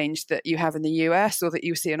climate change that you have in the US or that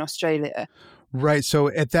you see in Australia. Right. So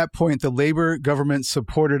at that point, the Labour government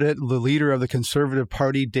supported it. The leader of the Conservative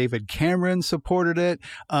Party, David Cameron, supported it.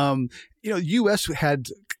 U.S. had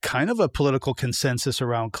kind of a political consensus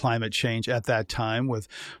around climate change at that time, with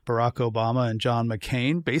Barack Obama and John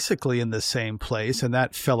McCain basically in the same place, and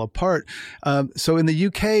that fell apart. So in the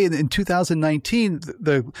UK in 2019,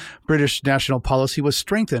 the British national policy was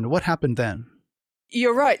strengthened. What happened then?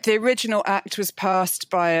 You're right. The original act was passed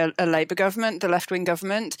by a Labour government, the left-wing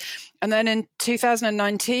government. And then in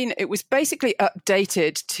 2019, it was basically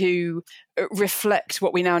updated to reflect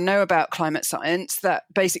what we now know about climate science, that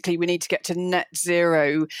basically we need to get to net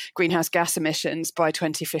zero greenhouse gas emissions by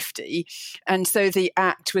 2050. And so the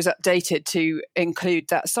act was updated to include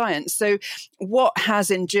that science. So what has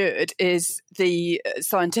endured is the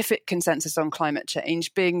scientific consensus on climate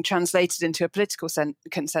change being translated into a political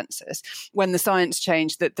consensus. When the science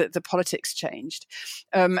changed, the politics changed.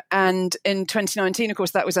 And in 2019, of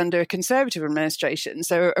course, that was under a Conservative administration.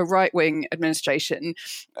 So a right-wing administration,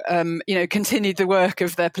 continued the work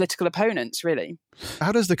of their political opponents, really.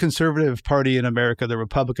 How does the Conservative Party in America, the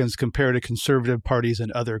Republicans, compare to conservative parties in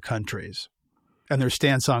other countries and their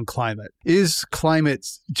stance on climate? Is climate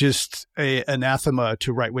just an anathema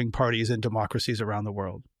to right-wing parties and democracies around the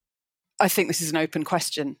world? I think this is an open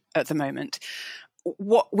question at the moment.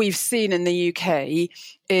 What we've seen in the UK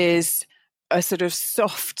is a sort of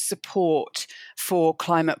soft support for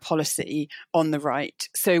climate policy on the right.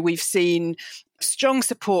 So we've seen strong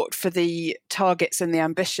support for the targets and the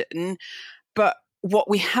ambition, but what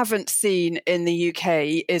we haven't seen in the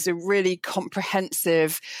UK is a really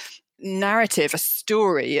comprehensive narrative, a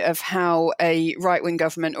story of how a right-wing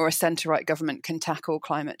government or a centre-right government can tackle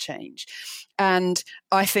climate change. And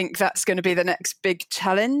I think that's going to be the next big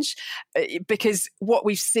challenge, because what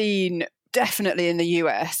we've seen definitely in the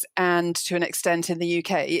US and to an extent in the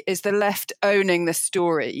UK, is the left owning the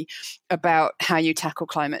story about how you tackle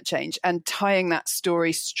climate change and tying that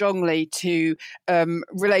story strongly to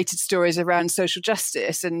related stories around social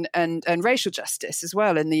justice and racial justice as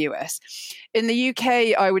well in the US. In the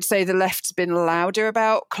UK, I would say the left's been louder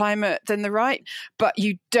about climate than the right, but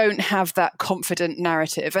you don't have that confident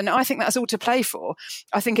narrative. And I think that's all to play for.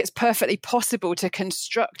 I think it's perfectly possible to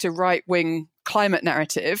construct a right-wing climate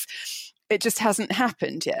narrative. It just hasn't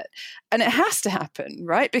happened yet. And it has to happen,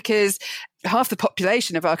 right? Because half the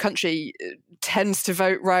population of our country tends to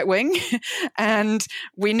vote right-wing, and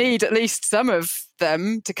we need at least some of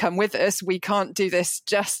them to come with us. We can't do this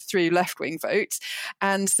just through left-wing votes.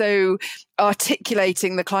 And so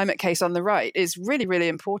articulating the climate case on the right is really, really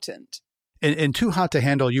important. In Too Hot to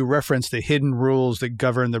Handle, you reference the hidden rules that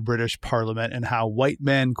govern the British Parliament and how white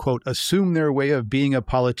men, quote, assume their way of being a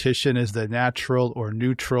politician is the natural or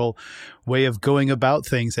neutral way of going about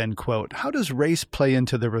things, end quote. How does race play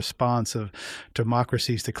into the response of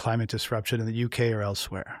democracies to climate disruption in the UK or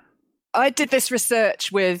elsewhere? I did this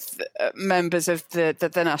research with members of the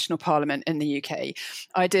National Parliament in the UK.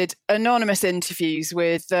 I did anonymous interviews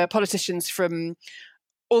with politicians from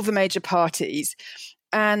all the major parties.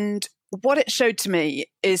 And what it showed to me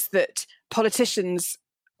is that politicians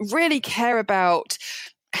really care about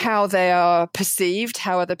how they are perceived,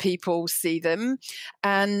 how other people see them,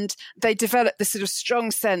 and they develop this sort of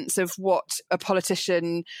strong sense of what a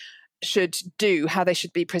politician should do, how they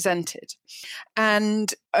should be presented.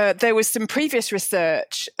 And there was some previous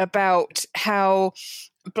research about how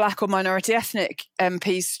Black or minority ethnic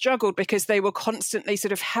MPs struggled because they were constantly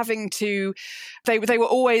sort of having to, they were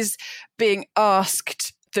always being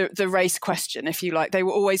asked the race question, if you like. They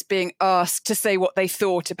were always being asked to say what they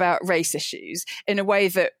thought about race issues in a way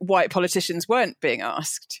that white politicians weren't being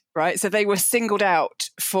asked, right? So they were singled out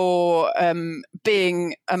for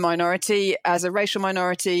being a minority, as a racial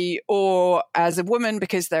minority, or as a woman,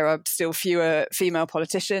 because there are still fewer female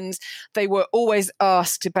politicians. They were always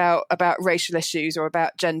asked about racial issues or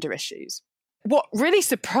about gender issues. What really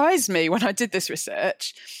surprised me when I did this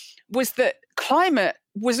research was that climate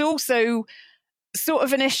was also sort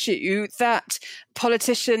of an issue that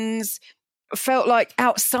politicians felt like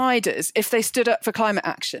outsiders if they stood up for climate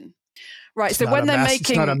action. Right. So when they're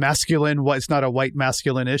making... It's not a white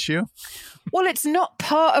masculine issue. Well, it's not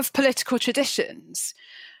part of political traditions.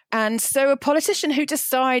 And so a politician who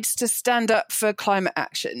decides to stand up for climate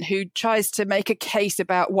action, who tries to make a case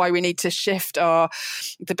about why we need to shift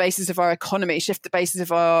the basis of our economy, shift the basis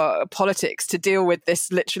of our politics to deal with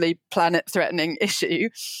this literally planet-threatening issue,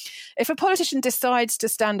 if a politician decides to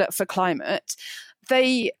stand up for climate,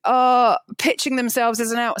 they are pitching themselves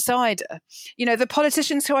as an outsider. You know, the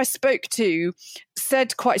politicians who I spoke to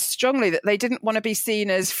said quite strongly that they didn't want to be seen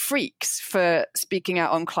as freaks for speaking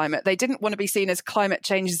out on climate. They didn't want to be seen as climate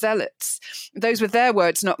change zealots. Those were their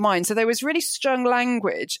words, not mine. So there was really strong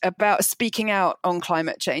language about speaking out on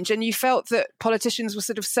climate change. And you felt that politicians were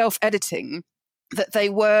sort of self-editing, that they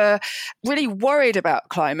were really worried about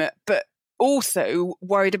climate, but also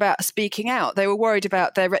worried about speaking out. They were worried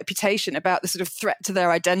about their reputation, about the sort of threat to their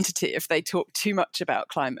identity if they talk too much about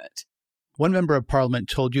climate. One member of parliament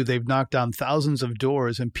told you they've knocked down thousands of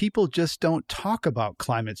doors and people just don't talk about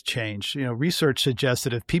climate change. You know, research suggests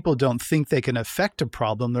that if people don't think they can affect a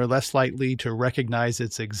problem, they're less likely to recognize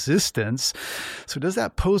its existence. So does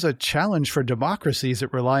that pose a challenge for democracies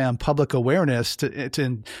that rely on public awareness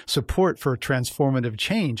to support for transformative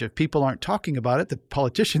change? If people aren't talking about it, the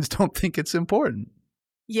politicians don't think it's important.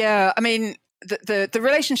 Yeah, I mean, the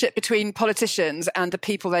relationship between politicians and the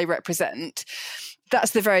people they represent,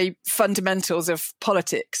 that's the very fundamentals of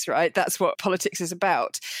politics, right? That's what politics is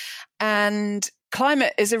about. And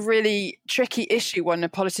climate is a really tricky issue when a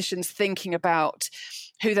politician's thinking about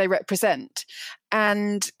who they represent.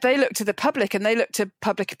 And they look to the public and they look to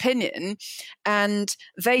public opinion, and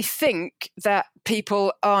they think that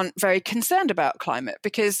people aren't very concerned about climate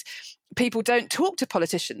because people don't talk to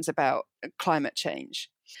politicians about climate change.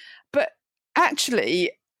 But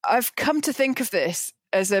actually, I've come to think of this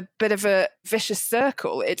as a bit of a vicious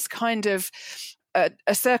circle. It's kind of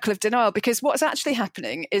a circle of denial, because what's actually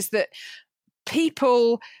happening is that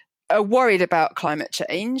people are worried about climate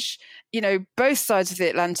change. You know, both sides of the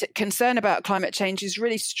Atlantic, concern about climate change is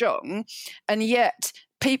really strong, and yet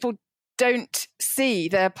people don't see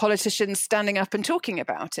their politicians standing up and talking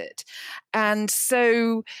about it. And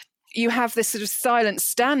so you have this sort of silent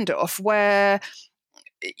standoff where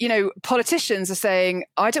politicians are saying,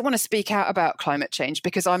 I don't want to speak out about climate change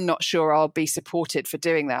because I'm not sure I'll be supported for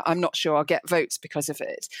doing that. I'm not sure I'll get votes because of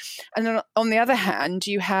it. And then on the other hand,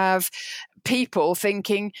 you have people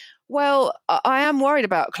thinking, well, I am worried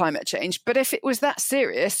about climate change, but if it was that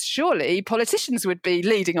serious, surely politicians would be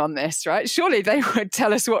leading on this, right? Surely they would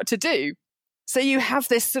tell us what to do. So you have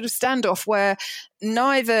this sort of standoff where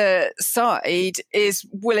neither side is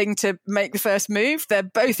willing to make the first move. They're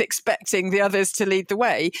both expecting the others to lead the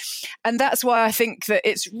way. And that's why I think that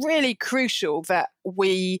it's really crucial that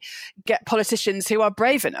we get politicians who are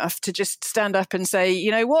brave enough to just stand up and say,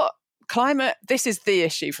 you know what, climate, this is the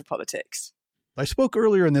issue for politics. I spoke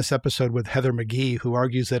earlier in this episode with Heather McGhee, who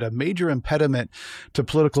argues that a major impediment to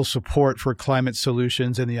political support for climate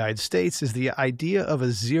solutions in the United States is the idea of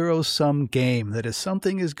a zero-sum game, that if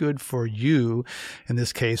something is good for you, in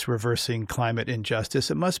this case, reversing climate injustice,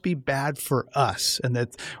 it must be bad for us, and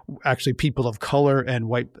that actually people of color and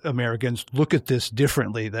white Americans look at this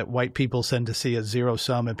differently, that white people tend to see a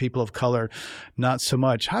zero-sum and people of color not so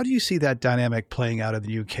much. How do you see that dynamic playing out in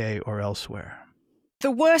the UK or elsewhere? The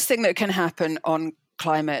worst thing that can happen on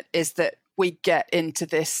climate is that we get into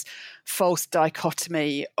this false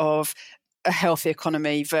dichotomy of a healthy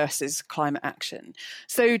economy versus climate action.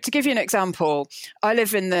 So to give you an example, I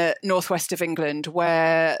live in the northwest of England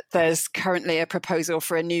where there's currently a proposal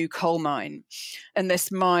for a new coal mine. And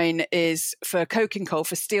this mine is for coking coal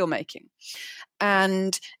for steel making.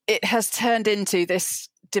 And it has turned into this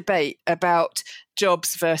debate about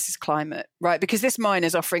jobs versus climate, right? Because this mine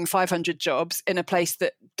is offering 500 jobs in a place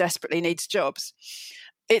that desperately needs jobs.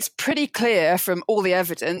 It's pretty clear from all the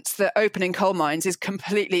evidence that opening coal mines is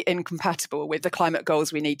completely incompatible with the climate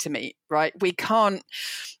goals we need to meet, right? We can't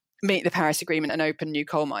meet the Paris Agreement and open new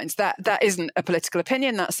coal mines. That isn't a political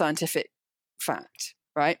opinion, that's scientific fact,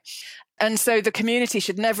 right? And so the community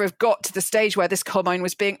should never have got to the stage where this coal mine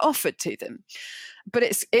was being offered to them. But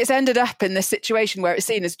it's ended up in this situation where it's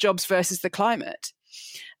seen as jobs versus the climate.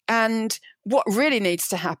 And what really needs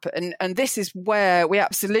to happen, and this is where we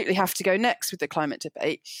absolutely have to go next with the climate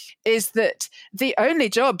debate, is that the only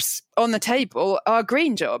jobs on the table are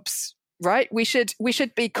green jobs, right? We should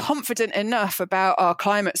be confident enough about our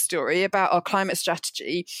climate story, about our climate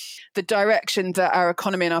strategy, the direction that our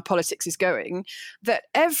economy and our politics is going, that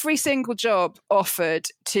every single job offered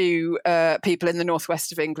to people in the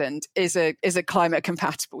northwest of England is a climate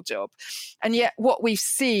compatible job. And yet what we've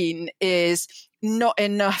seen is not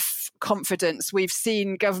enough confidence. We've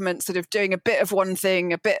seen government sort of doing a bit of one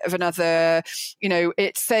thing, a bit of another.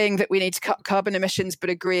 It's saying that we need to cut carbon emissions, but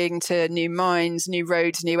agreeing to new mines, new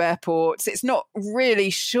roads, new airports. It's not really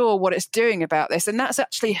sure what it's doing about this. And that's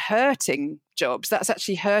actually hurting jobs. That's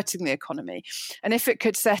actually hurting the economy. And if it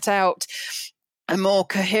could set out a more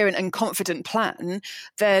coherent and confident plan,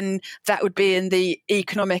 then that would be in the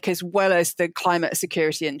economic as well as the climate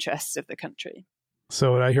security interests of the country.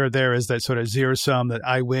 So what I heard there is that sort of zero sum, that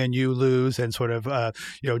I win, you lose, and sort of,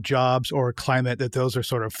 jobs or climate, that those are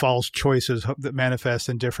sort of false choices that manifest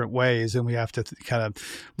in different ways. And we have to kind of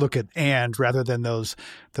look at and rather than those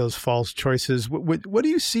false choices. What do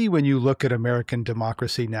you see when you look at American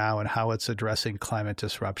democracy now and how it's addressing climate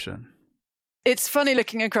disruption? It's funny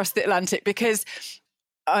looking across the Atlantic because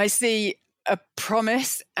I see a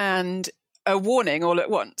promise and a warning all at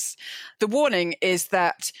once. The warning is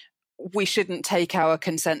that we shouldn't take our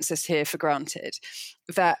consensus here for granted,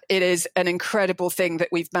 that it is an incredible thing that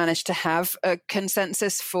we've managed to have a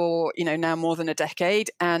consensus for, now more than a decade.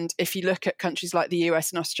 And if you look at countries like the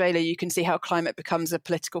US and Australia, you can see how climate becomes a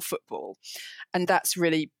political football. And that's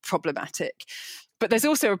really problematic. But there's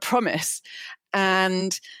also a promise.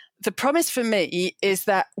 And the promise for me is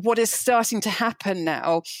that what is starting to happen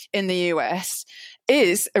now in the US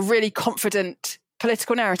is a really confident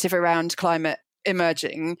political narrative around climate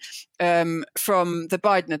emerging from the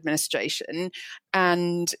Biden administration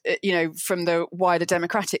and, from the wider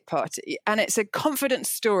Democratic Party. And it's a confident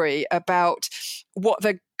story about what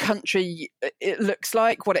the country it looks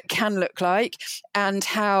like, what it can look like, and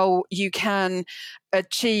how you can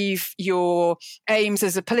achieve your aims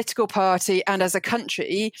as a political party and as a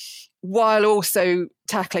country while also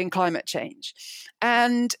tackling climate change.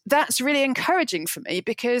 And that's really encouraging for me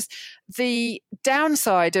because the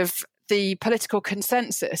downside of the political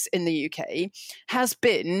consensus in the UK has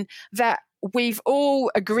been that we've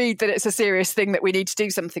all agreed that it's a serious thing that we need to do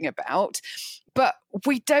something about, but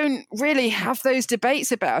we don't really have those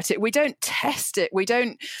debates about it. We don't test it. We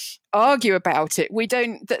don't argue about it.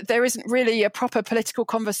 There isn't really a proper political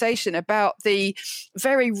conversation about the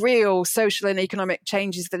very real social and economic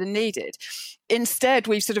changes that are needed. Instead,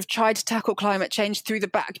 we've sort of tried to tackle climate change through the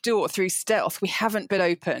back door, through stealth. We haven't been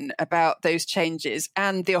open about those changes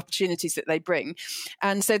and the opportunities that they bring.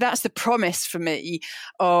 And so that's the promise for me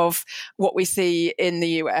of what we see in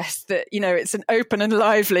the US, that, it's an open and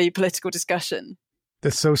lively political discussion.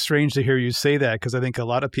 That's so strange to hear you say that, because I think a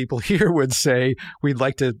lot of people here would say we'd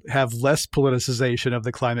like to have less politicization of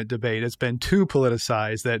the climate debate. It's been too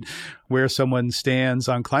politicized, that where someone stands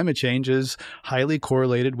on climate change is highly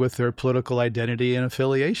correlated with their political identity and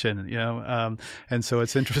affiliation, and so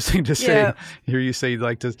it's interesting to hear you say you'd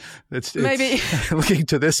like to, it's maybe looking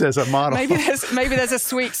to this as a model. Maybe there's a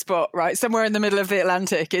sweet spot, right? Somewhere in the middle of the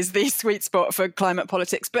Atlantic is the sweet spot for climate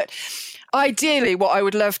politics. But ideally, what I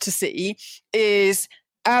would love to see is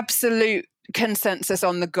absolute consensus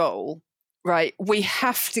on the goal, right? We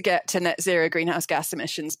have to get to net zero greenhouse gas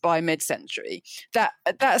emissions by mid-century.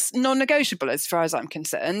 That's non-negotiable as far as I'm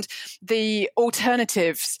concerned. The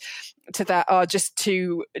alternatives to that are just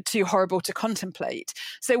too horrible to contemplate.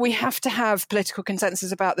 So we have to have political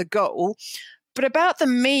consensus about the goal, but about the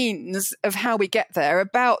means of how we get there,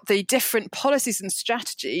 about the different policies and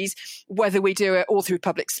strategies, whether we do it all through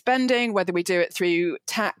public spending, whether we do it through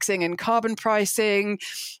taxing and carbon pricing,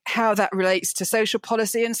 how that relates to social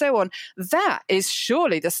policy and so on. That is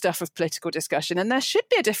surely the stuff of political discussion. And there should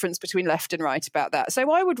be a difference between left and right about that. So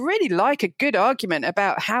I would really like a good argument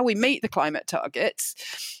about how we meet the climate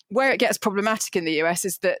targets. Where it gets problematic in the US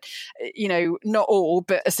is that, not all,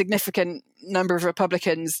 but a significant number of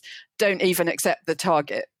Republicans don't even accept the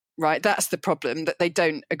target, right? That's the problem, that they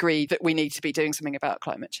don't agree that we need to be doing something about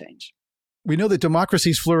climate change. We know that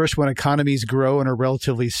democracies flourish when economies grow and are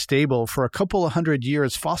relatively stable. For a couple of hundred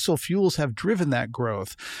years, fossil fuels have driven that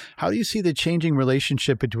growth. How do you see the changing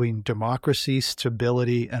relationship between democracy,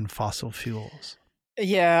 stability, and fossil fuels?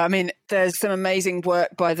 Yeah, there's some amazing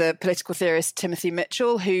work by the political theorist Timothy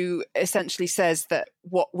Mitchell, who essentially says that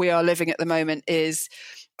what we are living at the moment is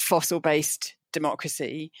fossil-based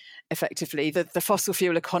democracy, effectively. The fossil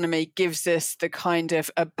fuel economy gives us the kind of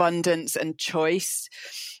abundance and choice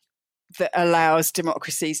that allows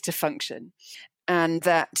democracies to function. And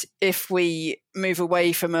that if we move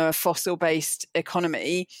away from a fossil-based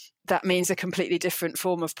economy, that means a completely different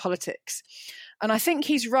form of politics. And I think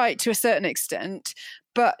he's right to a certain extent,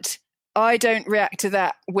 but I don't react to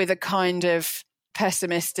that with a kind of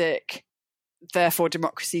pessimistic, therefore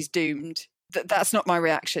democracy's doomed. That's not my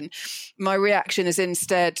reaction. My reaction is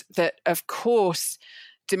instead that, of course,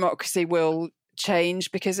 democracy will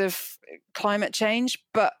change because of climate change,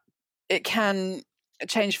 but it can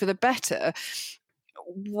change for the better.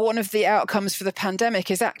 One of the outcomes for the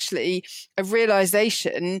pandemic is actually a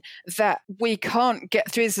realization that we can't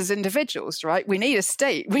get through this as individuals, right? We need a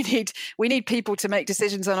state. We need people to make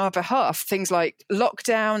decisions on our behalf. Things like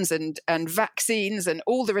lockdowns and vaccines and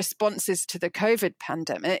all the responses to the COVID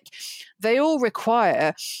pandemic, they all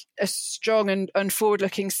require a strong and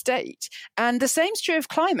forward-looking state. And the same's true of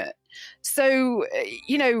climate. So,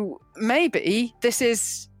 maybe this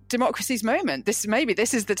is democracy's moment. This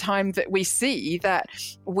is the time that we see that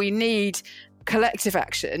we need collective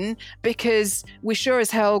action, because we sure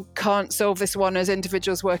as hell can't solve this one as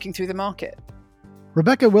individuals working through the market.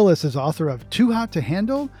 Rebecca Willis is author of Too Hot to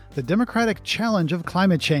Handle: The Democratic Challenge of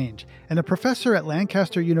Climate Change, and a professor at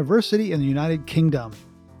Lancaster University in the United Kingdom.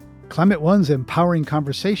 Climate One's empowering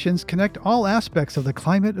conversations connect all aspects of the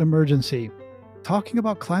climate emergency. Talking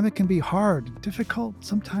about climate can be hard, difficult,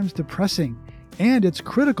 sometimes depressing. And it's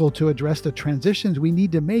critical to address the transitions we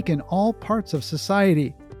need to make in all parts of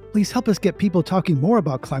society. Please help us get people talking more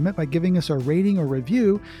about climate by giving us a rating or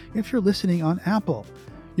review if you're listening on Apple.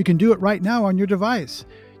 You can do it right now on your device.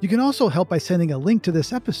 You can also help by sending a link to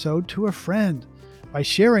this episode to a friend. By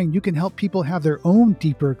sharing, you can help people have their own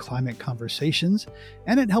deeper climate conversations,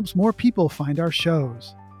 and it helps more people find our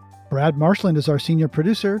shows. Brad Marshland is our senior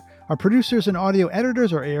producer. Our producers and audio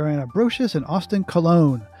editors are Ariana Brocious and Austin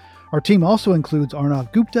Colon. Our team also includes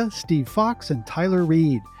Arnav Gupta, Steve Fox, and Tyler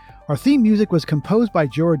Reed. Our theme music was composed by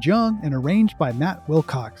George Young and arranged by Matt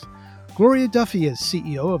Wilcox. Gloria Duffy is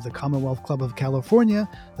CEO of the Commonwealth Club of California,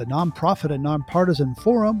 the nonprofit and nonpartisan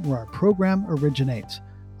forum where our program originates.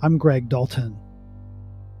 I'm Greg Dalton.